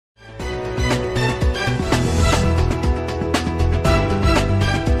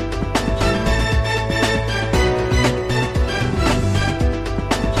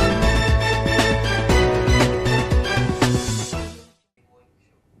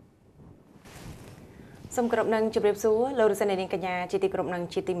Some group nang chụp số, lâu rồi này cả nhà chỉ group nang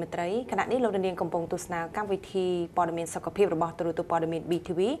chỉ tìm một đấy, khả năngนี้lâu rồi công bố tu sna các vị thiព័ត៌មានសុខភាពរបស់ទូរទស្សន៍ព័ត៌មាន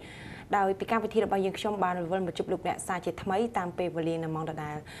BTV ដោយពីកម្មវិធីរបស់យើងខ្ញុំបានវិលមកជួបលោកអ្នកសាជាថ្មីតាមពេលវេលានៅម៉ោងដ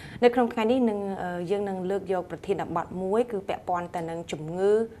ដែលនៅក្នុងថ្ងៃនេះនឹងយើងនឹងលើកយកប្រធានបទមួយគឺពាក់ព័ន្ធទៅនឹងជំ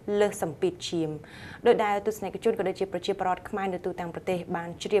ងឺលើសសម្ពាធឈាមដោយដែលទស្សនិកជនក៏ដូចជាប្រជាពលរដ្ឋខ្មែរនៅទូទាំងប្រទេសបាន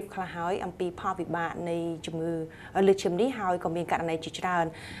ជ្រាបខ្លះហើយអំពីផលវិបាកនៃជំងឺលើសឈាមនេះហើយក៏មានករណីជាច្រើន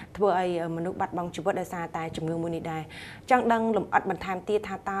ធ្វើឲ្យមនុស្សបាត់បង់ជីវិតដោយសារតែជំងឺមួយនេះដែរចង់ដឹងលម្អិតបន្ថែមទៀត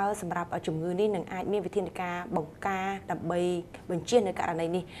ថាតើសម្រាប់ជំងឺនេះនឹងអាចមានវិធានការបង្ការដើម្បីបញ្ជានៅករណី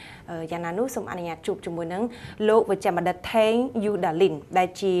នេះយ៉ាងណានោះសូមអនុញ្ញាតជួបជាមួយនឹងលោកវិជ្ជបណ្ឌិតថេងយូដាលីនដែល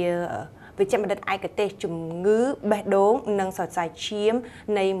ជាវិជ្ជបណ្ឌិតឯកទេសជំងឺបេះដូងនិងសរសៃឈាម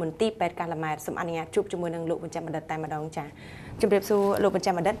នៃមន្ទីរពេទ្យកាឡាម៉ែតសូមអនុញ្ញាតជួបជាមួយនឹងលោកវិជ្ជបណ្ឌិតតែម្ដងចា៎ជម្រាបសួរលោកវិជ្ជ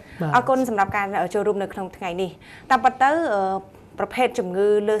បណ្ឌិតអរគុណសម្រាប់ការចូលរួមនៅក្នុងថ្ងៃនេះតាមពិតទៅប្រភេទជំងឺ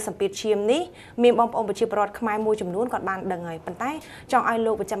លើសសម្ពាធឈាមនេះមានបងប្អូនប្រជាពលរដ្ឋខ្មែរមួយចំនួនគាត់បានដឹងហើយប៉ុន្តែចង់ឲ្យ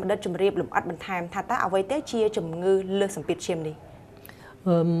លោកវិជ្ជបណ្ឌិតជម្រាបលម្អិតបន្ថែមថាតើអ្វីទៅជាជំងឺលើសសម្ពាធឈាមនេះ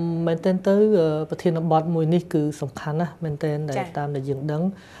មែនតើទៅប្រធានបទមួយនេះគឺសំខាន់ណាស់មែនតើតាមដែលយើងដឹង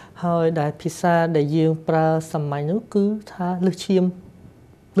ហើយដែលភាសាដែលយើងប្រើសម័យនោះគឺថាលើសឈាម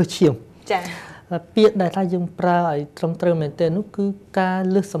ចា៎ពាក្យដែលថាយើងប្រើឲ្យត្រឹមត្រូវមែនតើនោះគឺការ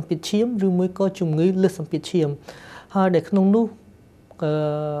លើសសម្ពាធឈាមឬមួយក៏ជំងឺលើសសម្ពាធឈាមហើយដែលក្នុងនោះ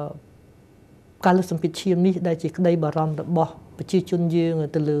ការលើសសម្ពាធឈាមនេះដែលជាក្តីបារម្ភរបស់ប្រជាជនយើង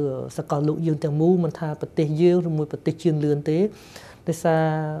ទៅលើសកលលោកយើងទាំងមូលមិនថាប្រទេសយើងឬមួយប្រទេសជឿនលឿនទេដោយសារ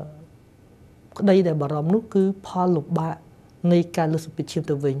ក្តីដែលបារម្ភនោះគឺផលលំបាកនៃការលើសសម្ពាធឈាម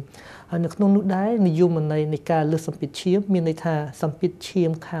ទៅវិញហើយនៅក្នុងនោះដែរនិយមន័យនៃការលើសសម្ពាធឈាមមានន័យថាសម្ពាធឈាម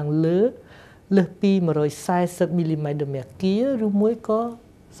ខាងលើលើសពី140មីលីម៉ែត្រដឺម៉ែគីឬមួយក៏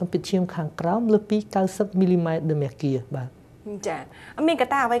សម្ពាធឈាមខាងក្រោមលើសពី90មីលីម៉ែត្រដឺម៉ែគីបាទចាមានក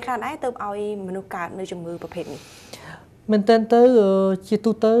ត្តាអ្វីខ្លះដែរទើបឲ្យមនុស្សកើតនៅជំងឺប្រភេទនេះមែនតើទៅជា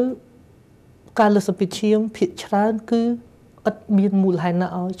ទូទៅការលើសសម្ពាធឈាមភាគច្រើនគឺអត់មានមូលហេតុណា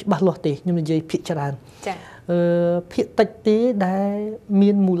ឲ្យច្បាស់លាស់ទេខ្ញុំនិយាយភាគច្រើនចាភាគតិចទេដែល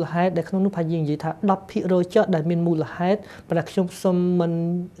មានមូលហេតុដែលក្នុងនោះប្រហែលយើងនិយាយថា 10% ចុះដែលមានមូលហេតុប៉ុន្តែខ្ញុំសូមមិន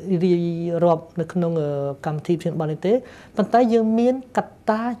រៀបរាប់នៅក្នុងកម្មវិធីផ្សេងបទនេះទេប៉ុន្តែយើងមានកត្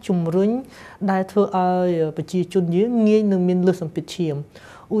តាជំរុញដែលធ្វើឲ្យប្រជាជនយើងងាយនឹងមានលើសសម្ពាធឈាម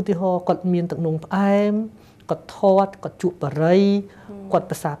ឧទាហរណ៍គាត់មានទឹកនោមផ្អែមគាត់ធាត់គាត់ជក់បារីគាត់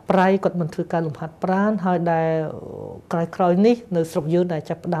ប្រសាប្រៃគាត់មិនធ្វើការលំហាត់ប្រាណហើយដែលក្រោយនេះនៅស្រុកយើងដែល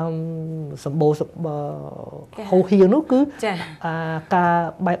ចាប់ផ្ដើមសម្បូរហូរហៀរនោះគឺការ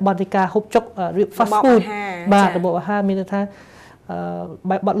បែបបទនៃការហូបចុករៀប fast food បាទរបបអាហារមានន័យថា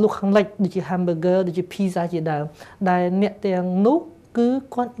បែបបទលក់ខាងលិចដូចជា hamburger ដូចជា pizza ជាដើមដែលអ្នកទាំងនោះគឺ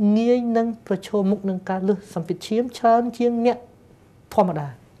គាត់ងាយនឹងប្រឈមមុខនឹងការលើសសម្ពាធឈាមច្រើនជាងអ្នកធម្មតា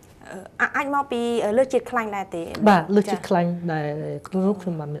អាចមកពីលើសជាតិខ្លាញ់ដែរទេបាទលើសជាតិខ្លាញ់ដែលក្នុងខ្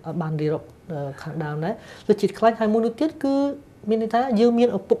ញុំបានរៀបខាងដើមដែរលើសជាតិខ្លាញ់ហើយមួយនោះទៀតគឺមានន័យថាយើងមាន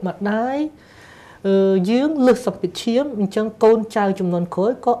ឪពុកម្ដាយយើងលើសសម្ពាធឈាមអញ្ចឹងកូនចៅចំនួនក្រោ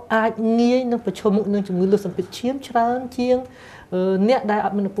យក៏អាចងាយនឹងប្រឈមមុខនឹងជំងឺលើសសម្ពាធឈាមច្រើនជាងអ្នកដែលអ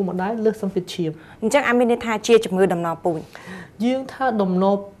ត់មានឪពុកម្ដាយលើសសម្ពាធឈាមអញ្ចឹងអាចមានន័យថាជាជំងឺដំណពូជយើងថាដំណ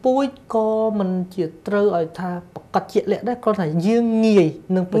ពូជក៏មិនជាត្រូវឲ្យថាប្រកាសជាក់លាក់ដែរគ្រាន់តែយើងងាយ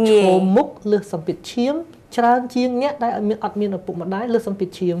នឹងប្រឈមមុខលើសសម្ពាធឈាមច្រើនជាងអ្នកដែលអត់មានឪពុកម្ដាយលើសសម្ពាធ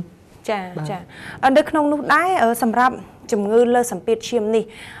ឈាមចានៅក្នុងនោះដែរសម្រាប់ជំងឺលើសសម្ពាធឈាមនេះ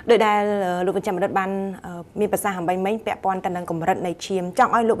ដោយដែលលោកវិជ្ជបណ្ឌិតបានមានប្រសាសន៍អំបញ្ញមិញពាក់ព័ន្ធទៅនឹងកម្រិតនៃឈាមច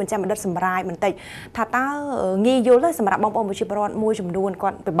ង់ឲ្យលោកវិជ្ជបណ្ឌិតសម្រាយបន្តិចថាតើងាយយល់ទេសម្រាប់បងប្អូនប្រជាពលរដ្ឋមួយចំនួនគា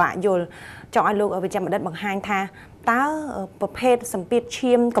ត់ពិបាកយល់ចង់ឲ្យលោកវិជ្ជបណ្ឌិតបង្ហាញថាតើប្រភេទសម្ពាធ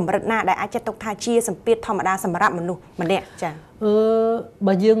ឈាមកម្រិតណាដែលអាចចាត់ទុកថាជាសម្ពាធធម្មតាសម្រាប់មនុស្សម្នាក់ចា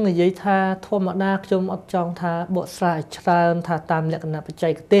បើយើងនិយាយថាធម្មតាខ្ញុំអត់ចង់ថាបកស្រាយច្រើនថាតាមលក្ខណៈបច្ចេ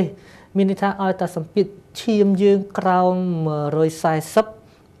កទេសមានន័យថាឲ្យតែសម្ពាធឈាមយើងក្រោម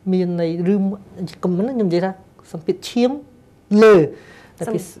140មានន័យឬខ្ញុំនិយាយថាសម្ពាធឈាមលើតែ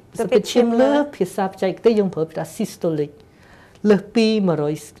សម្ពាធឈាមលើភាសាបច្ចេកទេសយើងប្រើថា systolic លើសពី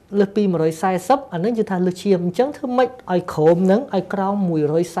140អានឹងគឺថាលើសឈាមអញ្ចឹងធ្វើម៉េចឲ្យក្រោមនឹងឲ្យក្រោម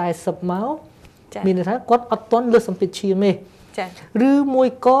140មកមានន័យថាគាត់អត់ទាន់លើសសម្ពាធឈាមទេចា៎ឬមួយ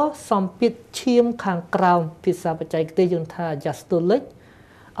ក៏សម្ពាធឈាមខាងក្រោមភាសាបច្ចេកទេសយើងថា diastolic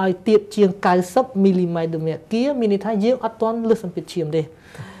ឲ្យទៀតជាង90មីលីម៉ែត្រដឺម៉ែគីមានន័យថាយើងអត់ទាន់លើសសម្ពាធឈាមទេ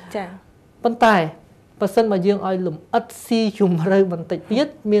ចា៎ប៉ុន្តែបើសិនបើយើងឲ្យលំអិតស៊ីជម្រៅបន្តិចទៀត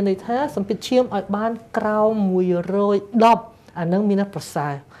មានន័យថាសម្ពាធឈាមឲ្យបានក្រោម110អានឹងមានតែប្រសើ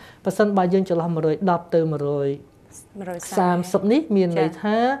របើសិនបើយើងចន្លោះ110ទៅ130នេះមានន័យ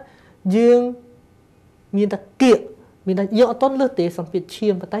ថាយើងមានតែគៀកមានតែយើងអត់ទាន់លើសទេសម្ពាធឈា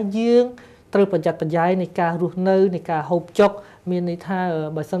មប៉ុន្តែយើង ត្រូវប្រយ័ត្នប្រយែងនៃការរស់នៅនៃការហូបចុកមានន័យថា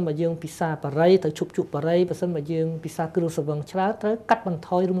បើសិនបើយើងពិសាបរិយទៅជប់បរិយបើសិនបើយើងពិសាគ្រឿងស្រវឹងច្រើនត្រូវកាត់បន្ថ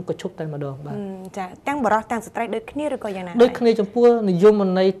យឬក៏ឈប់តែម្ដងបាទចាទាំងបរិះទាំងស្ត្រីដូចគ្នាឬក៏យ៉ាងណាដូចគ្នាចំពោះនិយម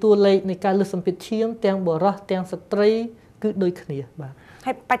ន័យតួលេខនៃការលើសសម្ពាធឈាមទាំងបរិះទាំងស្ត្រីគឺដូចគ្នាបាទ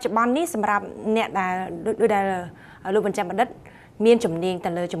ហើយបច្ចុប្បន្ននេះសម្រាប់អ្នកដែលដូចដែលលោកបញ្ចាំបណ្ឌិតមានជំនាញទៅ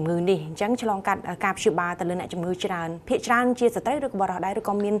លើជំងឺនេះអញ្ចឹងឆ្លងកាត់ការព្យាបាលទៅលើអ្នកជំងឺច្រើនភាគច្រើនជាស្ត្រីឬក៏បរិះដែរឬ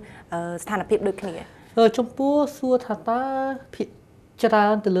ក៏មានស្ថានភាពដូចគ្នាចំពោះសួរថាតើភាគច្រើ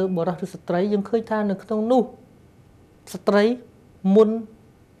នទៅលើបរិះឬស្ត្រីយើងឃើញថានៅក្នុងនោះស្ត្រីមុន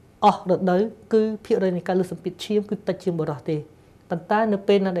អស់រដូវគឺភាគរយនៃការលើសសម្ពាធឈាមគឺតិចជាងបរិះទេប៉ុន្តែនៅ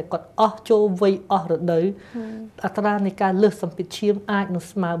ពេលណាដែលគាត់អស់ចូលវ័យអស់រដូវអត្រានៃការលើសសម្ពាធឈាមអាចនឹង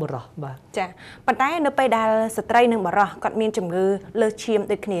ស្មើបរិះបាទចាប៉ុន្តែនៅពេលដែលស្ត្រីនិងបរិះគាត់មានជំងឺលើសឈាម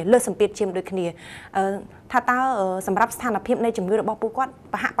ដូចគ្នាលើសសម្ពាធឈាមដូចគ្នាថាតើសម្រាប់ស្ថានភាពនៃជំងឺរបស់ពួកគាត់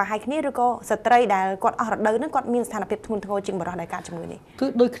ប្រហាក់ប្រហែលគ្នាឬក៏ស្ត្រីដែលគាត់អស់រដូវហ្នឹងគាត់មានស្ថានភាពធ្ងន់ធ្ងរជាងបរិះដែលកើតជំងឺនេះគឺ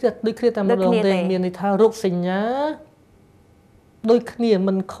ដូចគ្នាតែម្ដងទេមានន័យថារោគសញ្ញាដូចគ្នា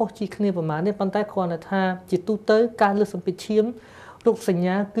មិនខុសជាគ្នាប្រហែលទេប៉ុន្តែគ្រាន់តែថាជាទូទៅការលើសសម្ពាធឈាមរោគសញ្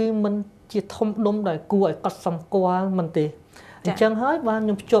ញាគឺមិនជាធំដុំដែលគួរឲ្យកត់សម្គាល់មិនទេអញ្ចឹងហើយបានខ្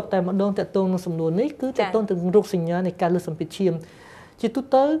ញុំភ្ជាប់តែម្ដងតកតងនឹងសំណួរនេះគឺតកតងទៅនឹងរោគសញ្ញានៃការលើសសម្ពាធឈាមជាទូ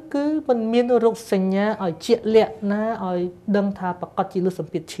ទៅគឺมันមានរោគសញ្ញាឲ្យជាក់លាក់ណាឲ្យដឹងថាប្រកាសជាលើសស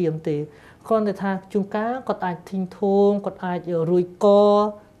ម្ពាធឈាមទេគ្រាន់តែថាជួនកាលគាត់អាចធីងធងគាត់អាចរួយក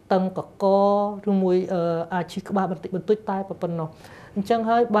តឹងកកឬមួយអាចឈឺក្បាលបន្តិចបន្តួចតែប៉ុណ្ណោះអញ្ចឹង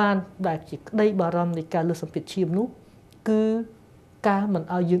ហើយបានដែលជាក្តីបារម្ភនៃការលើសសម្ពាធឈាមនោះគឺការមិន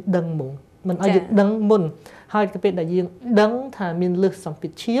ឲ្យយើងដឹងមកមិនឲ្យយើងដឹងមុនហើយទៅពេលដែលយើងដឹងថាមានលើសសម្ពា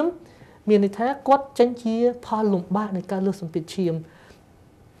ធឈាមមានន័យថាគាត់ចេញជាផលលំបាកនៃការលើសសម្ពាធឈាម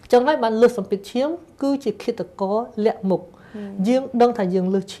ចឹងហើយបានលើសសម្ពាធឈាមគឺជាឃាតករលាក់មុខយើងដឹងថាយើង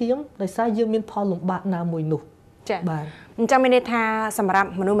លើសឈាមដោយសារយើងមានផលលំបាកណាមួយនោះចា៎បាទអញ្ចឹងមានន័យថាសម្រាប់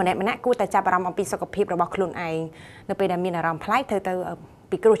មនុស្សម្នាក់គួរតែចាប់អារម្មណ៍អំពីសុខភាពរបស់ខ្លួនឯងនៅពេលដែលមានអារម្មណ៍ប្លែកត្រូវទៅ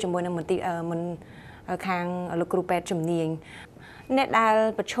ពិគ្រោះជាមួយនឹងខាងលោកគ្រូពេទ្យជំនាញអ្នកដែល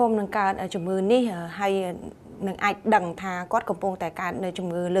ប្រឈមនឹងកើតជំងឺនេះហើយនឹងអាចដឹងថាគាត់កំពុងតែកើតនៅជំ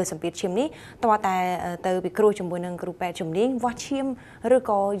ងឺលើសសម្ពាធឈាមនេះតើតែទៅពិគ្រោះជាមួយនឹងគ្រូពេទ្យជំនាញវាស់ឈាមឬ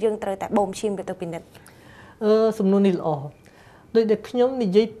ក៏យើងត្រូវតែបូមឈាមទៅពិនិត្យសំណួរនេះល្អដោយដែលខ្ញុំនិ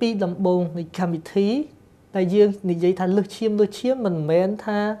យាយពីដំបូងនៃកម្មវិធីតែយើងនិយាយថាលើសឈាមមិនមែន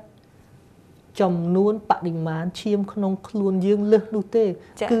ថាចំនួនបរិមាណឈាមក្នុងខ្លួនយើងលើសនោះទេ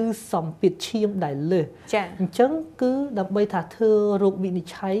គឺសម្ពាធឈាមដែលលើសអញ្ចឹងគឺដើម្បីថាធ្វើរោគវិនិច្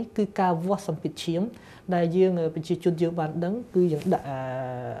ឆ័យគឺការវាស់សម្ពាធឈាមដែលយើងប្រជាជនយើងបានដឹងគឺយើងដាក់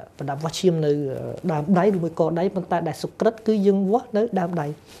ប្រដាប់វាស់ឈាមនៅដើមដៃឬមួយកដៃប៉ុន្តែដែលសុក្រិតគឺយើងវាស់នៅដើមដៃ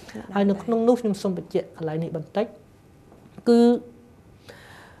ហើយនៅក្នុងនោះខ្ញុំសូមបញ្ជាក់កន្លែងនេះបន្តិចគឺ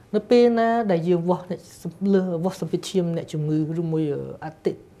នៅពេលណាដែលយើងវាស់សម្ពាធឈាមអ្នកជំងឺឬមួយអ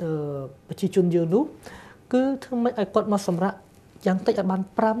តិប្រជាជនយើងនោះគឺធ្វើម៉េចឲ្យគាត់មកសម្រាប់យ៉ាងតិចឲ្យបាន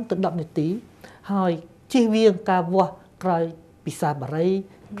5ទៅ10នាទីហើយជៀសវាងការវាស់ក្រោយពិសាបារី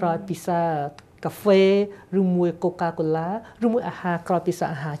ក្រោយពិសាកាហ្វេឬមួយកូកាកូឡាឬមួយអាហារក្រោយពិសា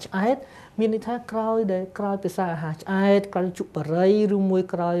អាហារឆ្អែតមានន័យថាក្រោយពិសាអាហារឆ្អែតក្រោយជក់បារីឬមួយ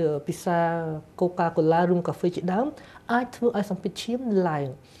ក្រោយពិសាកូកាកូឡាឬកាហ្វេជាដើមអាចធ្វើឲ្យសម្ពាធឈាមឡើង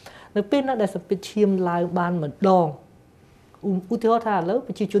នៅពេលណាដែលសម្ពាធឈាមឡើងបានម្ដងឧទាហរណ៍ថាឥឡូវ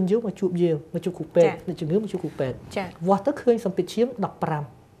ប្រជាជនយើងមកជួបយើងមកជួបគ្រូពេទ្យអ្នកជំងឺមកជួបគ្រូពេទ្យវាស់ទៅឃើញសម្ពាធឈាម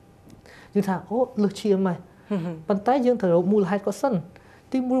15យើងថាអូលើសឈាមហើយប៉ុន្តែយើងត្រូវរកមូលហេតុគាត់សិន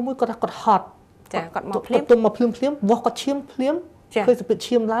ទីមួយគាត់ថាគាត់ហត់គាត់មកភ្លាមវាស់គាត់ឈាមភ្លាមឃើញសម្ពាធ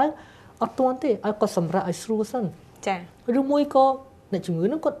ឈាមឡើងអត់ទាន់ទេឲ្យគាត់សម្រាប់ឲ្យស្រួលសិនចាឬមួយក៏អ្នកជំងឺ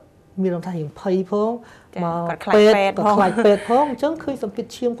នឹងគាត់មានអារម្មណ៍ថារៀងភ័យផងមកពេទ្យគាត់ខ្លាចពេទ្យផងអញ្ចឹងឃើញសម្ពាធ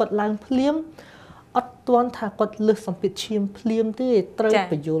ឈាមគាត់ឡើងភ្លាមអត់ទាន់ថាគាត់លើសសម្ពាធឈាមភ្លាមទេត្រូវ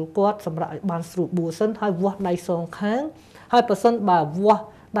បញ្យល់គាត់សម្រាប់ឲ្យបានស្រួលបួលសិនហើយវាស់ដៃសងខាងហើយប្រសិនបើវាស់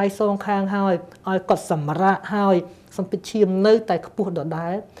ដៃសងខាងហើយឲ្យគាត់សម្រាប់ហើយសម្ពាធឈាមនៅតែខ្ពស់ដដែ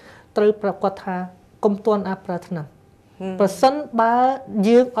លត្រូវប្រាប់គាត់ថាកុំទាន់អាប្រើថ្នាំប្រសិនបើ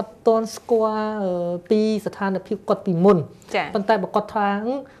យើងអត់ទាន់ស្គាល់ពីស្ថានភាពគាត់ពីមុនប៉ុន្តែបើគាត់ថា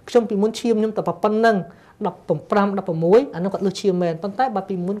ខ្ញុំពីមុនឈាមខ្ញុំតែប៉ុណ្្នឹង15 16អានោះគាត់លើសឈាមមែនប៉ុន្តែបើ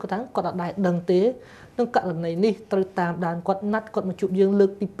ពីមុនគាត់ថាគាត់អត់ដែរដឹងទេនឹងករណីនេះត្រូវតាមដានគាត់ណាត់គាត់មកជួបយើងលើ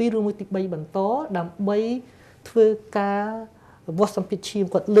កទី2ឬមួយទី3បន្តដើម្បីធ្វើការវាស់សម្ពាធឈាម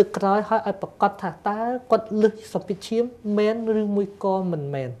គាត់លើកក្រោយហើយឲ្យប្រកាសថាតើគាត់លើសសម្ពាធឈាមមែនឬមួយក៏មិន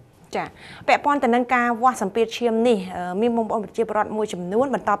មែនចាពាក់ព័ន្ធទៅនឹងការវាស់សម្ពាធឈាមនេះមានបងប្អូនប្រជាពលរដ្ឋមួយចំនួន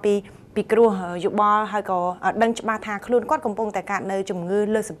បន្ទាប់ពី ពីគ្រោះយោបល់ហើយក៏ដឹងច្បាស់ថាខ្លួនគាត់កំពុងតែកើតនៅជំងឺ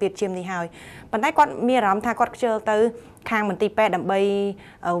លើសសម្ពាធឈាមនេះហើយប៉ុន្តែគាត់មានអារម្មណ៍ថាគាត់ខ្ជិលទៅខាងមន្ទីរពេទ្យដើម្បី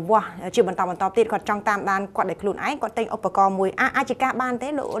វាស់ជាបន្តទៀតគាត់ចង់តាមដានគាត់ដោយខ្លួនឯងគាត់ទិញឧបករណ៍មួយអាចជាការបានទេ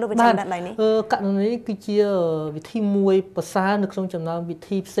លោកវិជ្ជាបណ្ឌិតឡើយនេះករណីនេះគឺជាវិធីមួយប្រសើរនៅក្នុងចំណោមវិ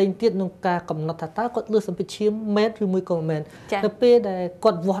ធីផ្សេងទៀតក្នុងការកំណត់ថាតើគាត់លើសសម្ពាធឈាមមែនឬមួយក៏មិនមែននៅពេលដែល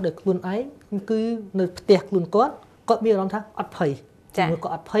គាត់វាស់ដោយខ្លួនឯងគឺនៅផ្ទះខ្លួនគាត់មានអារម្មណ៍ថាអត់ភ័យជាមួយក៏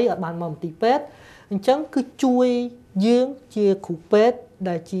អត់ភ័យអត់បានមកមន្ទីរពេទ្យអញ្ចឹងគឺជួយយើងជាគ្រូពេទ្យ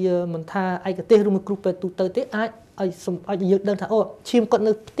ដែលជាមិនថាឯកទេសឬមួយគ្រូពេទ្យទូទៅទេអាចឲ្យយើងដឹងថាអូឈាមគាត់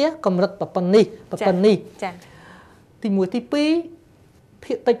នៅផ្ទះកម្រិតប៉ុណ្នេះចាទី1ទី2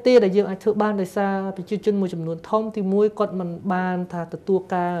ភាគតិចទេដែលយើងអាចធ្វើបានដោយសារប្រជាជនមួយចំនួនធំទី1គាត់មិនបានថាទទួល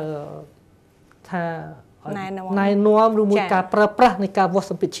ការថាណែនាំឬមួយការប្រើប្រាស់នៃការវាស់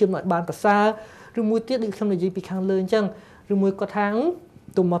សម្ពាធឈាមឲ្យបានប្រសើរឬមួយទៀតដូចខ្ញុំនិយាយពីខាងលើអញ្ចឹងឬមួយគាត់ថា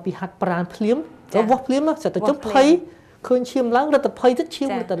ទៅមកពីហាត់ប្រាណភ្លាមទៅវាស់ភ្លាមស្ទើរតែចុះភ័យឃើញឈាមឡើងរត់ទៅភ័យទៅឈាម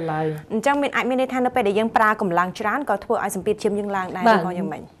រត់ទៅឡើងអញ្ចឹងមានន័យថានៅពេលដែលយើងប្រើកម្លាំងច្រើនក៏ធ្វើឲ្យសម្ពាធឈាមយើងឡើងដែរឬក៏យ៉ាង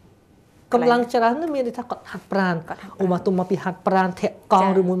ម៉េចកម្លាំងច្រើននោះមានន័យថាគាត់ហាត់ប្រាណអូមកទៅមកពីហាត់ប្រាណធាក់ក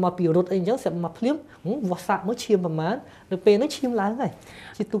ង់ឬមួយមកពីរត់អីអញ្ចឹងស្រាប់មកភ្លាមវាស់សាក់មើលឈាមប្រមាណនៅពេលនោះឈាមឡើងហើយ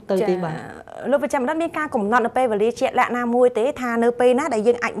ជាទូទៅទេបាទលោកប្រចាំបណ្ឌិតមានការកំណត់នៅពេលវេលាជាក់លាក់ណាមួយទេថានៅពេលណាដែល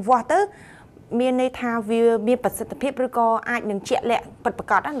យើងអាចវាស់ទៅមានន័យថាវាមានប្រសិទ្ធភាពឬក៏អាចនឹងជាក់លាក់ពិតប្រា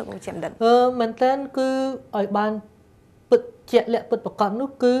កដណាលោកប្រចាំបណ្ឌិតមែនតើគឺឲ្យបានពិតជាក់លាក់ពិតប្រាកដនោះ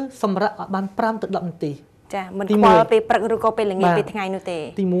គឺសម្រាប់ឲ្យបាន5ទៅ10នាទីចាមិនខ្វល់ពេលព្រឹកឬក៏ពេលល្ងាចពេលថ្ងៃនោះទេ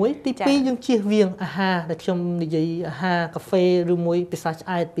ទី1ទី2យើងជៀសវាងអាហារដែលខ្ញុំនិយាយអាហារកាហ្វេឬមួយពិសាឆ្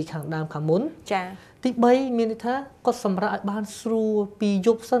អែតពីខាងដើមខាងមុនចាទី3មានន័យថាគាត់សម្រាប់ឲ្យបានស្រួលពីយ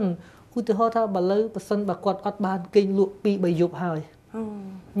ប់សិនឧទាហរណ៍ថាបើលើប៉ះសិនបើគាត់អត់បានគេងលក់2 3យប់ហើយ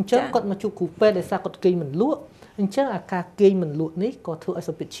អញ្ចឹងគាត់មកជួបគ្រូពេទ្យដោយសារគាត់គេងមិនលក់អញ្ចឹងអាការគេងមិនលក់នេះក៏ធ្វើឲ្យស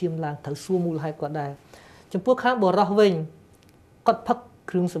ម្ពាធឈាមឡើងត្រូវសួរមូលហេតុគាត់ដែរចំពោះខាងបរោះវិញគាត់ផឹក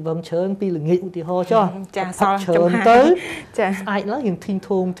គ្រឿងសង្វឹមច្រើនពីល្ងាចឧទាហរណ៍ចុះចាសល់ច្រើនទៅចាស្អែកឡើងយើងធីង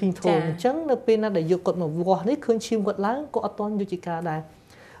ធំអញ្ចឹងនៅពេលណាដែលយកគាត់មកវាស់នេះឃើញឈាមគាត់ឡើងក៏អត់ទាន់យុតិកាដែរ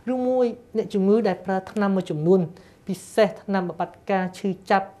ឬមួយអ្នកជំងឺដែលប្រើថ្នាំមួយចំនួនពិសេសថ្នាំបំបាត់ការឈឺ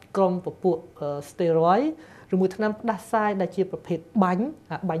ចាប់ក្រុមពពួក steroid ឬមួយថ្នាំផ្ដាសាយដែលជាប្រភេទបា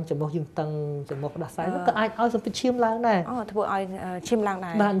ញ់ចំហយើងតឹងចំហផ្ដាសាយនោះក៏អាចឲ្យសម្ពាធឈាមឡើងដែរធ្វើឲ្យឈាមឡើង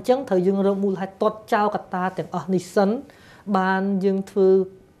ដែរបាទអញ្ចឹងត្រូវយើងរកមូលហេតុទាត់ចោលកត្តាទាំងអស់នេះសិនបានយើងធ្វើ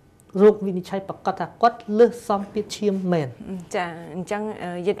រោគវិនិច្ឆ័យប្រកាសថាគាត់លើសសម្ពាធឈាមមែនចាអញ្ចឹង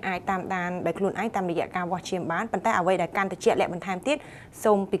យើងអាចតាមដានដោយខ្លួនឯងតាមរយៈការវាស់ឈាមបានប៉ុន្តែអ្វីដែលកាន់តែជាក់លាក់បន្ថែមទៀត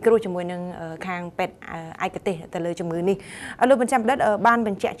សូមពិគ្រោះជាមួយនឹងខាងពេទ្យឯកទេសទៅលើជំងឺនេះលោកបញ្ចាំបណ្ឌិតបានប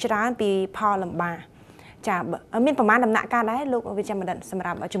ញ្ជាក់ច្រើនពីផលលំបាកចាមានប្រមាណដំណាក់កាលដែរលោកវិជ្ជាបណ្ឌិតសម្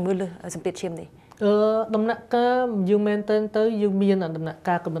រាប់ជំងឺលើសសម្ពាធឈាមនេះដំណាក់កាលយើងមែនទៅយើងមានដំណាក់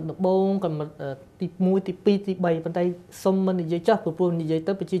កាលកម្រិតដំបូងកម្រិតទី1ទី2ទី3ប៉ុន្តែសុំមិននិយាយចាស់ព្រោះនិយាយ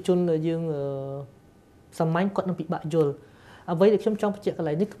ទៅប្រជាជនយើងសាមញ្ញគាត់នឹងពិបាកយល់អ្វីដែលខ្ញុំចង់បញ្ជាក់កន្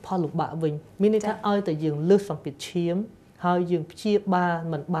លែងនេះគឺផលលំបាកវិញមានន័យថាឲ្យតែយើងលើសសម្ពាធឈាមហើយយើងព្យាបាល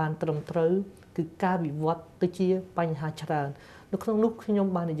មិនបានត្រឹមត្រូវគឺការវិវត្តទៅជាបញ្ហាច្រើននៅក្នុងនោះខ្ញុំ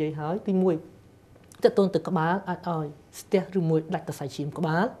បាននិយាយហើយទី1តើតូនទៅក្បាលអាចឲ្យស្ទះឬមួយដាច់សរសៃឈាមក្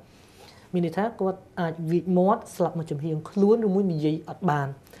បាលមានន័យថាគាត់អាចវិកមាត់ស្លាប់មកចំហៀងខ្លួនឬមួយនិយាយអត់បាន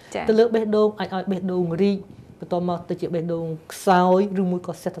ទៅលើបេះដូងអាចឲ្យបេះដូងរីកបន្តមកទៅជាបេះដូងខ្សោយឬមួយ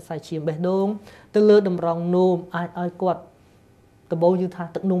ក៏សេះសរសៃឈាមបេះដូងទៅលើតម្រងនោមអាចឲ្យគាត់ដំបូងយើងថា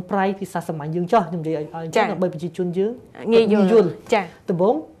ទឹកនោមប្រៃភាសាសាមញ្ញយើងចោះខ្ញុំនិយាយឲ្យអញ្ចឹងដើម្បីប្រជាជនយើងងាយយល់ចាដំបូ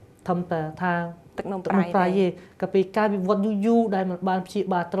ងធម្មតាថាទឹកនោមប្រៃទេកាលពីការវិវត្តយូរដែលមិនបានព្យា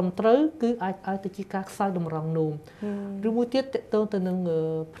បាលត្រឹមត្រូវគឺអាចឲ្យទៅជាការខ្សោយតម្រងនោមឬមួយទៀតតកតងទៅនឹង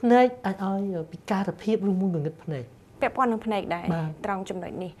ភ្នែកអាចឲ្យពិការភាពឬមួយងងឹតភ្នែកពាក់ព័ន្ធនឹងភ្នែកដែរត្រង់ចំណុ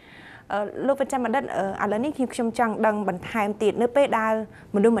ចនេះលោកប្រចាំបណ្ឌិតឥឡូវនេះខ្ញុំចង់ដឹងបន្ថែមទៀតនៅពេលដែល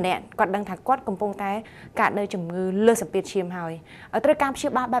មនុស្សម្នាក់គាត់ដឹងថាគាត់កំពុងតែកើតនៅជំងឺលើសសម្ពាធឈាមហើយត្រូវការព្យា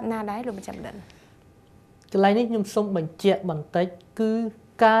បាលបែបណាដែរលោកប្រចាំបណ្ឌិតកន្លែងនេះខ្ញុំសូមបញ្ជាក់បន្តិចគឺ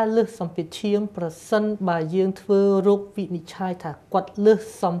ការលើសសម្ពាធឈាមប្រសិនបើយើងធ្វើរោគវិនិច្ឆ័យថាគាត់លើស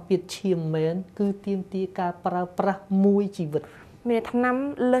សម្ពាធឈាមមែនគឺទាមទារការប្រើប្រាស់មួយជីវិតមានថ្នាំ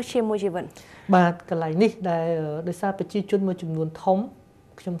លើសឈាមមួយជីវិតបាទកន្លែងនេះដែលដោយសារប្រជាជនមួយចំនួនធំ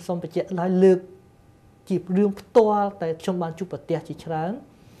ខ្ញុំសូមបញ្ជាក់ឡើងលើកជារឿងផ្ទាល់តែខ្ញុំបានជួបប្រទះជាច្រើន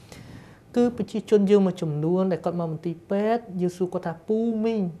គឺប្រជាជនយើងមួយចំនួនដែលគាត់មកមន្ទីរពេទ្យយើងសួរគាត់ថាពូ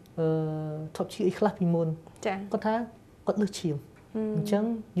មីងថប់ឈឺអីខ្លះពីមុនចាគាត់ថាគាត់លើសឈាមអញ្ចឹង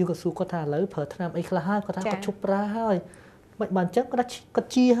យើងក៏សួរគាត់ថាឥឡូវប្រើថ្នាំអីខ្លះហើយគាត់ថាគាត់ឈប់ប្រើហើយមិនបានអញ្ចឹងគាត់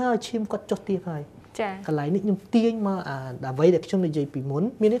ជាហើយឈាមគាត់ចុះទៀតហើយចាកន្លែងនេះខ្ញុំទាញមកអ្វីដែលខ្ញុំនិយាយពីមុន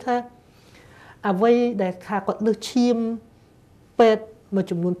មានន័យថាអ្វីដែលថាគាត់លើសឈាមពេទ្យ một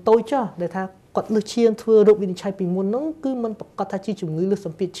ចំនួនតូចចុះដែលថាគាត់លើសឈាមធ្វើរោគវិនិច្ឆ័យពីមុនហ្នឹងគឺมันប្រកាសថាជាជំងឺលើសស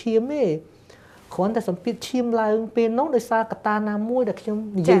ម្ពាធឈាមទេគ្រាន់តែសម្ពាធឈាមឡើងពេលនោះដោយសារកត្តាណាមួយដែលខ្ញុំ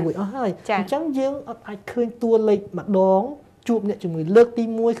និយាយរួចអស់ហើយអញ្ចឹងយើងអត់អាចឃើញតួលេខម្ដងជួបអ្នកជំងឺលើកទី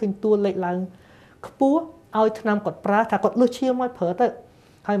1ឃើញតួលេខឡើងខ្ពស់ឲ្យថ្នាំគាត់ប្រើថាគាត់លើសឈាមមកប្រើទៅ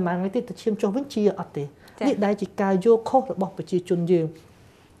ហើយមួយថ្ងៃទៀតទៅឈាមចុះវិញជាអត់ទេនេះដែលជាការយកខុសរបស់ប្រជាជនយើង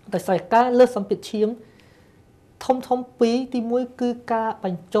តែស្អីការលើសសម្ពាធឈាមធំពីរទី1គឺការប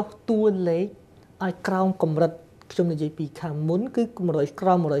ញ្ចុះតួលេខឲ្យក្រោមកម្រិតខ្ញុំនិយាយពីខាងមុនគឺ100ក្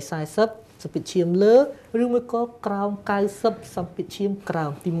រោម140សម្ពាធឈាមលើឬមួយក៏ក្រោម90សម្ពាធឈាមក្រោ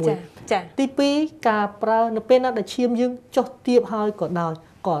មទី1ទី2ការប្រើនៅពេលណាដែលឈាមយើងចុះទាបហើយក៏ដោយ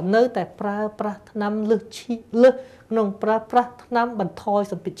ក៏នៅតែប្រើប្រាស់ថ្នាំលើសក្នុងប្រើប្រាស់ថ្នាំបន្ថយ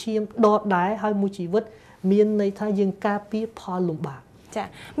សម្ពាធឈាមដដែលហើយមួយជីវិតមានន័យថាយើងការពារផលលំបាកចា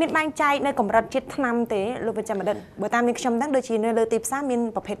មានបែងចែកនៅកម្រិតជាតិថ្នាំទេលោកបញ្ចាំបណ្ឌិតបើតាមនេះខ្ញុំដឹងដូចជានៅលើទីផ្សារមាន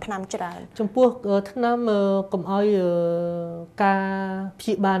ប្រភេទថ្នាំច្រើនចំពោះថ្នាំកុំឲ្យការព្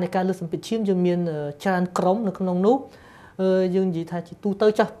យាបាលនៃការលើសសម្ពាធឈាមយើងមានច្រើនក្រុមនៅក្នុងនោះយើងនិយាយថាជាទូទៅ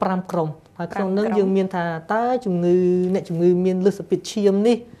ចាស់5ក្រុមហើយក្នុងនោះយើងមានថាតើអ្នកជំងឺមានលើសសម្ពាធឈាម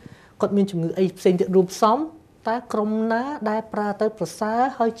នេះគាត់មានជំងឺអីផ្សេងទៀតរួមផ្សំតើក្រុមណាដែលប្រើទៅប្រសើរ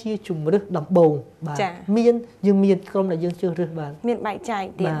ហើយជាជំរើសដំបូងបាទយើងមានក្រុមដែលយើងជ្រើសរើសបាទមានបែងចែក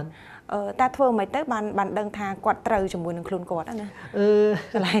ទៀតតើធ្វើមិនទៅបានដឹងថាគាត់ត្រូវជាមួយនឹងខ្លួនគាត់ណា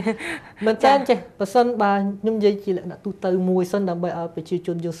កន្លែងមិនចាចេះប៉ះសិនបើខ្ញុំនិយាយជាលក្ខណៈទូទៅមួយសិនដើម្បីឲ្យប្រជាជ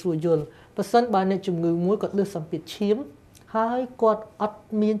នយើងស្រួលយល់ប៉ះសិនបើអ្នកជំងឺមួយគាត់លើសសម្ពាធឈាមហើយគាត់អត់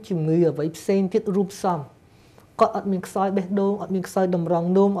មានជំងឺអ្វីផ្សេងទៀតរួមផ្សំគាត់អត់មានខ្សោយបេះដូងអត់មានខ្សោយតម្រង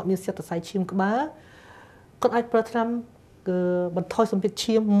នោមអត់មានសរសៃឈាមក្បាលគាត់អាចប្រើថ្នាំបន្ថយសម្ពាធ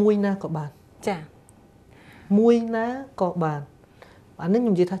ឈាមមួយណាក៏បានចាមួយណាក៏បានអានេះខ្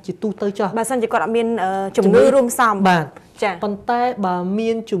ញុំនិយាយថាជាទូទៅចោះបើសិនជាគាត់អត់មានជំងឺរួមផ្សំបាទចាប៉ុន្តែបើ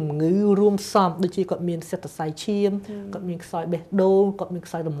មានជំងឺរួមផ្សំដូចជាគាត់មានសរសៃឈាមគាត់មានខ្សោយបេះដូងគាត់មាន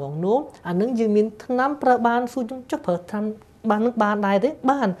ខ្សោយតម្រងនោមអានឹងយើងមានថ្នាំប្រើបានសួរខ្ញុំចុះប្រើថ្នាំបាននឹងបានដែរទេ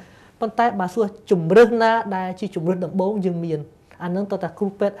បានប៉ុន្តែបើសួរជំរើសណាដែលជាជំរើសដំបូងយើងមានអានឹងតើតាគ្រូ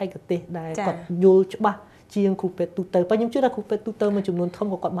ពេទ្យឯកទេសដែលគាត់យល់ច្បាស់ជាងគ្រូពេទ្យទូទៅបើខ្ញុំជឿថាគ្រូពេទ្យទូទៅមួយចំនួនធំ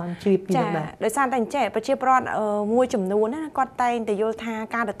ក៏គាត់បានជ្រាបពីនឹងដែរដោយសារតែអញ្ចឹងប្រជាប្រដ្ឋមួយចំនួនណាគាត់តែងតែយល់ថា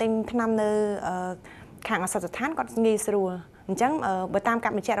ការទៅទិញថ្នាំនៅខាងអសតស្ថានគាត់ងាយស្រួលអញ្ចឹងបើតាមកា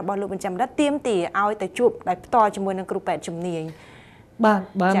របញ្ជាក់របស់លោកបញ្ចាំបណ្ឌិតទាមទារឲ្យទៅជួបដោយផ្ទាល់ជាមួយនឹងគ្រូពេទ្យជំនាញបាទ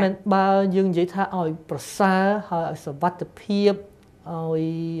បើយើងនិយាយថាឲ្យប្រសើរហើយឲ្យសុវត្ថិភាពឲ្យ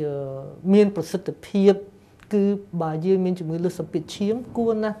មានប្រសិទ្ធភាពគឺបើយើងមានជំងឺលើសសម្ពាធឈាមគួ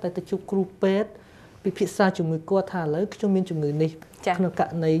រណាស់តែទៅជួបគ្រូពេទ្យពិភាក្សាជាមួយគាត់ថាឥឡូវខ្ញុំមានជំងឺនេះក្នុងករ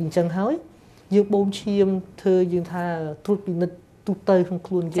ណីអញ្ចឹងហើយយើងបូមឈាមធ្វើយើងថាត្រួតពិនិត្យទូទៅក្នុង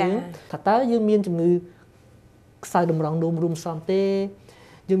ខ្លួនយើងថាតើយើងមានជំងឺខ្សោយតម្រងនោមរួមផ្សំទេ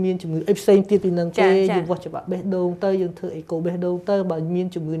យើងមានជំងឺអីផ្សេងទៀតពីនឹងទេយើងវាស់ច្បាប់បេះដូងទៅយើងធ្វើអេកូបេះដូងទៅបើមាន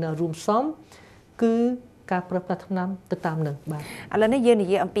ជំងឺណារួមផ្សំគឺការប្រើប្រាស់ថ្នាំទៅតាមនឹងបាទឥឡូវនេះយើងនិ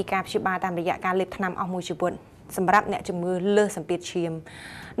យាយអំពីការព្យាបាលតាមរយៈការលេបថ្នាំអស់មួយជីវិតសម្រាប់អ្នកជំងឺលើសសម្ពាធឈាម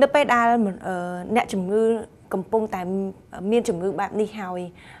នៅពេលដែលអ្នកជំងឺកំពុងតែមានជំងឺបែបនេះហើយ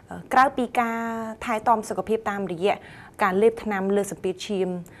ក្រៅពីការថែទាំសុខភាពតាមរយៈការលេបថ្នាំលើសសម្ពាធឈាម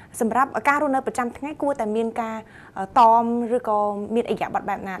សម្រាប់ការរស់នៅប្រចាំថ្ងៃគួរតែមានការតមឬក៏មានឥរិយាបថ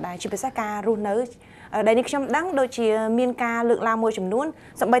បែបណាដែរជាពិសេសការរស់នៅដែលនេះខ្ញុំដឹងដូចជាមានការលើកឡើងមួយចំនួន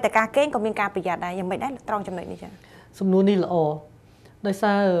សម្បីតែការគេងក៏មានការប្រយ័ត្នដែរយ៉ាងម៉េចដែរត្រង់ចំណុចនេះចា៎សំណួរនេះល្អដោយ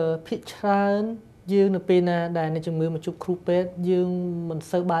សារភាគច្រើនយើងនៅពេលណាដែលអ្នកជំងឺមកជួបគ្រូពេទ្យយើងមិន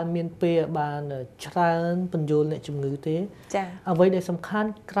សូវបានមានពេលបានច្រើនបញ្យល់អ្នកជំងឺទេចា៎អ្វីដែលសំខាន់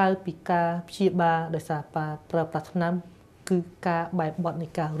ក្រៅពីការព្យាបាលដោយសារប្រើប្រាស់ថ្នាំគឺការបែបបទនៃ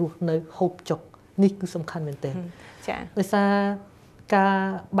ការរស់នៅហូបចុកនេះគឺសំខាន់មែនទែនចា៎ដោយសារការ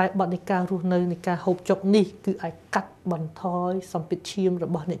បែបបទនៃការរស់នៅនៃការហូបចុកនេះគឺអាចកាត់បន្ថយសម្ពាធឈាមរ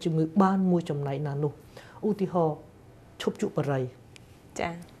បស់អ្នកជំងឺបានមួយចំណែកណានោះឧទាហរណ៍ឈប់ជក់បារី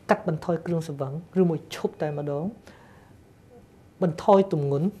ចា៎កាត់បន្ថយគ្រឿងសង្វឹងឬមួយឈប់តែម្ដងបន្ថយទម្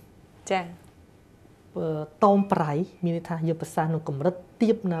ងន់ចា៎តោមប្រៃមានន័យថាយើងប្រសាសន៍ក្នុងកម្រិត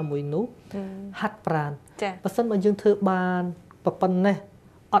ទាបណាមួយនោះហាត់ប្រាណចា៎បើសិនបើយើងធ្វើបានប៉ុណ្ណេះ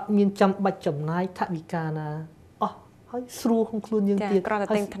អត់មានចាំបាច់ចំណាយថវិកាណាអស់ហើយស្រួលក្នុងខ្លួនយើងទៀតគ្រាន់តែ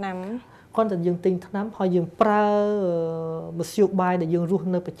ទិញថ្នាំគ្រាន់តែយើងទិញថ្នាំហើយយើងប្រើមធ្យោបាយដែលយើងរស់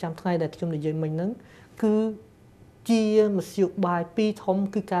នៅប្រចាំថ្ងៃដែលខ្ញុំនិយាយមិញហ្នឹងគឺជាមធ្យោបាយពីរធំ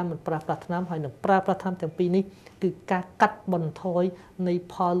គឺការមិនប្រើប្រាស់ថ្នាំហើយនឹងប្រើប្រាស់ថ្នាំទាំងពីរនេះគឺការកាត់បន្ថយនៃ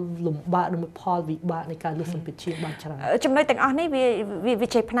ផលលំបាកនិងផលវិបាកនៃការលើសសម្ពាធឈាមបានច្រើនចំណុចទាំងអស់នេះវា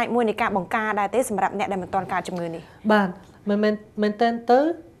ជាផ្នែកមួយនៃការបង្ការដែរទេសម្រាប់អ្នកដែលមិនទាន់កើតជំងឺនេះបាទមែនតើទៅ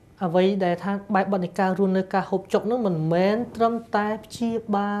អ្វីដែលថាបែបបទនៃការរស់នៅការហូបចុកហ្នឹងមិនមែនត្រឹមតែព្យា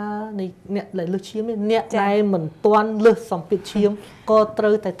បាលនៃអ្នកដែលលើសឈាមទេអ្នកដែលមិនទាន់លើសសម្ពាធឈាមក៏ត្រូ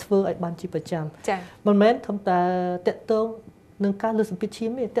វតែធ្វើឲ្យបានជាប្រចាំចា៎មិនមែនត្រឹមតែតកតងនឹងការលើសសម្ពាធឈាម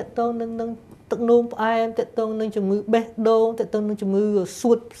ទេតកតងនឹងទឹកនោមផ្អែមតកតងនឹងជំងឺបេះដូងតកតងនឹងជំងឺ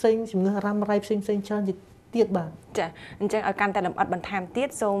សួតផ្សេងជំងឺរ៉ាំរ៉ៃផ្សេងច្រើនទៀតបាទចាអញ្ចឹងឲ្យកាន់តែលម្អិតបន្ថែមទៀត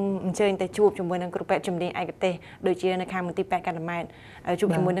សូមអញ្ជើញទៅជួបជាមួយនឹងគ្រូពេទ្យជំនាញឯកទេសដូចជានៅខាងមន្ទីរពេទ្យកាល់ម៉ែតជួប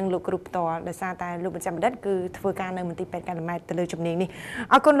ជាមួយនឹងលោកគ្រូផ្ទាល់ដោយសារតែលោកបញ្ចាំបណ្ឌិតគឺធ្វើការនៅមន្ទីរពេទ្យកាល់ម៉ែតទៅលើជំនាញនេះ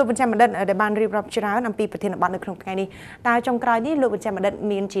អរគុណលោកបញ្ចាំបណ្ឌិតដែលបានរៀបរាប់ច្រើនអំពីប្រធានបទនៅក្នុងថ្ងៃនេះតើចុងក្រោយនេះលោកបញ្ចាំបណ្ឌិត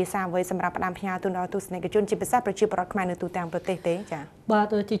មានជាសារអ្វីសម្រាប់ផ្ដាំផ្ញើទូដល់ទស្សនិកជនជាពិសេសប្រជាពលរដ្ឋខ្មែរនៅទូទាំងប្រទេសទេចាបា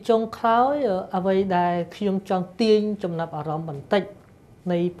ទជាចុងក្រោយអ្វីដែលខ្ញុំចង់ទាញចំណាប់អារម្មណ៍បន្តិច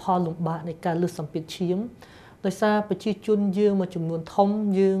នៃផលលំបាកនៃការលើសសម្ពាធឈាមដោយសារប្រជាជនយើងមួយចំនួនធំ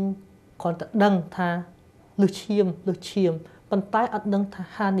យើងគ្រាន់តែដឹងថាលើសឈាមប៉ុន្តែអត់ដឹងថា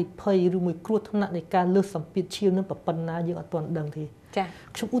ហានិភ័យឬមួយគ្រោះថ្នាក់នៃការលើសសម្ពាធឈាមនឹងប៉ុណ្ណាយើងអត់ទាន់ដឹងទេចា៎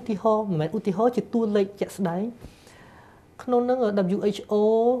ខ្ញុំឧទាហរណ៍មិនមែនឧទាហរណ៍ជាតួលេខជាក់ស្ដែងក្នុងនឹង WHO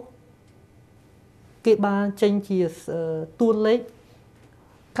គេបានចេញជាតួលេខ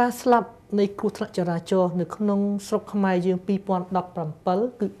ការស្លាប់នៃគ្រោះថ្នាក់ចរាចរណ៍នៅក្នុងស្រុកខ្មែរយើង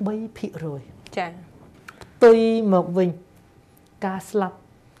2017គឺ 3% ចា៎ផ្ទុយមកវិញការស្លាប់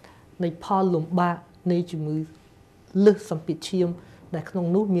នៃផលលំបាកនៃជំងឺលើសសម្ពាធឈាមដែលក្នុង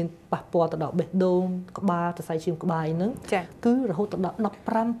នោះមានប៉ះពាល់ទៅដល់បេះដូងក្បាលសរសៃឈាមក្បាលហ្នឹងគឺរហូតដល់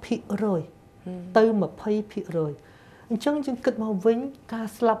 15% ទៅ 20% អញ្ចឹងយើងគិតមកវិញការ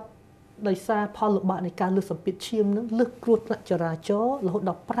ស្លាប់ដោយសារផលលំបាកនៃការលើសសម្ពាធឈាមហ្នឹងលើសគ្រោះថ្នាក់ចរាចរណ៍រហូត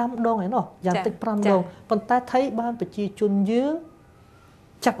ដល់5ដងឯណោះយ៉ាងតិច5ដងប៉ុន្តែថៃបានប្រជាជនយើង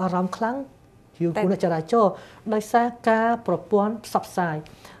ចាប់អារម្មណ៍ខ្លាំងជាគ្រោះថ្នាក់ចរាចរណ៍ដោយសារការប្រព័ន្ធផ្សព្វផ្សាយ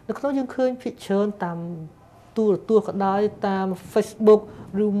នៅក្នុងយើងឃើញភាគច្រើនតាមទូរទស្សន៍ក៏ដោយតាម Facebook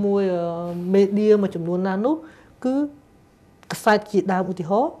ឬមួយ media មួយចំនួនណានោះគឺខ្សែជាដើមឧទា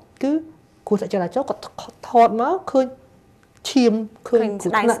ហរណ៍គឺគ្រោះថ្នាក់ចរាចរណ៍គាត់ថតមកឃើញឈាមឃើញគ្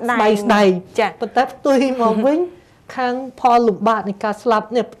រោះថ្នាក់ស្បែកស្ដែងប៉ុន្តែផ្ទុយមកវិញខាងផលលំបាកនៃការស្លាប់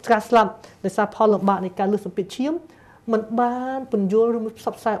ដោយសារផលលំបាកនៃការលើសសម្ពាធឈាមមិនបានពន្យល់ឬផ្ស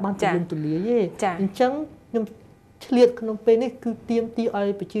ព្វផ្សាយបានទូលំទូលាយទេអញ្ចឹងខ្ញុំឆ្លៀតក្នុងពេលនេះគឺទាមទារឲ្យ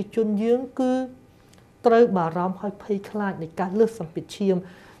ប្រជាជនយើងគឺត្រូវបារម្ភឲ្យភ័យខ្លាចនៃការលើសសម្ពាធឈាម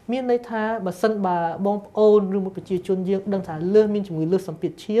មានន័យថាបើសិនបើបងប្អូនឬមួយប្រជាជនយើងដឹងថាមានជំងឺលើសសម្ពា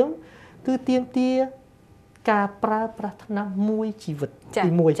ធឈាមគឺទាមទារការប្រើប្រាស់ថ្នាំមួយជីវិតទី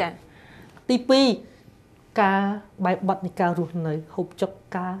1ទី2ការបែបបត់នៃការរស់នៅហូបចុក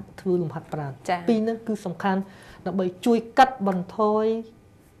ការធ្វើលំហាត់ប្រាណពីរនេះគឺសំខាន់ដើម្បីជួយកាត់បន្ថយ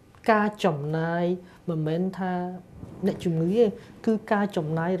ការចំណាយមិនមែនថាអ្នកជំងឺទេគឺការចំ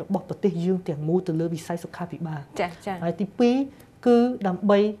ណាយរបស់ប្រទេសយើងទាំងមូលទៅលើវិស័យសុខាភិបាលចា៎ហើយទី2គឺដើម្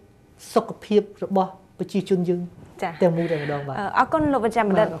បីសុខភាពរបស់ប្រជាជនយើងទាំងមូលតែម្ដងបាទអរគុណលោកបញ្ចាំ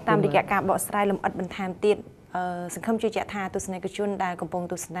បណ្ឌិតតាមរយៈការបកស្រាយលម្អិតបន្ថែមទៀតសង្ឃឹមជឿជាក់ថាទស្សនិកជនដែលកំពុង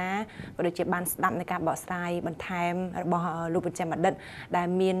ទស្សនាក៏ដូចជាបានស្ដាប់នៃការបកស្រាយបន្ថែមរបស់លោកបញ្ចាំបណ្ឌិតដែល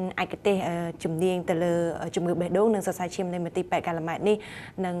មានឯកទេសជំនាញទៅលើជំងឺបេះដូងនិងសរសៃឈាមនៃមន្ទីរពេទ្យកាល់ម៉ែតនេះ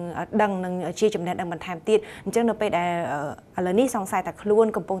នឹងដឹងនឹងជាចំណេះដឹងបន្ថែមទៀតអញ្ចឹងនៅពេលដែលឥឡូវនេះសង្ស័យថាខ្លួន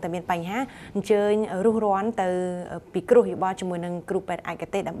កំពុងតែមានបញ្ហាអញ្ជើញរុះរាន់ទៅពិគ្រោះយោបល់ជាមួយនឹងគ្រូពេទ្យឯក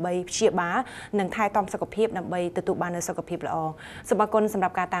ទេសដើម្បីព្យាបាលនិងថែទាំសុខភាពដើម្បីទទួលបាននូវសុខភាពល្អសូមអរគុណសម្រា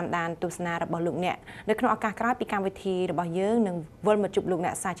ប់ការតាមដានទស្សនារបស់លោកអ្នកនៅក្នុងឱកាសក្រោយពីកម្មវិធីរបស់យើងនឹងវិលមកជួបលោកអ្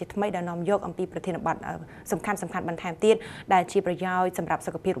នកសាជាថ្មីដែលនាំយកអំពីប្រធានបទសំខាន់បន្ថែមទៀតដែលជាប្រយោជន៍សម្រាប់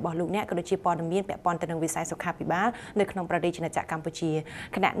សុខភាពរបស់លោកអ្នកក៏ដូចជាព័ត៌មានពាក់ព័ន្ធទៅនឹងវិស័យសុខាភិបាលនៅក្នុងប្រទេសជាតិកម្ពុជា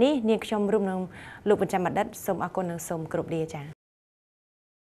ខណៈនេះនាងខ្ញុំរួមនឹងលោកបញ្ចាំបណ្ឌិតសូមអរគុណនិងសូមគោរពលាចា៎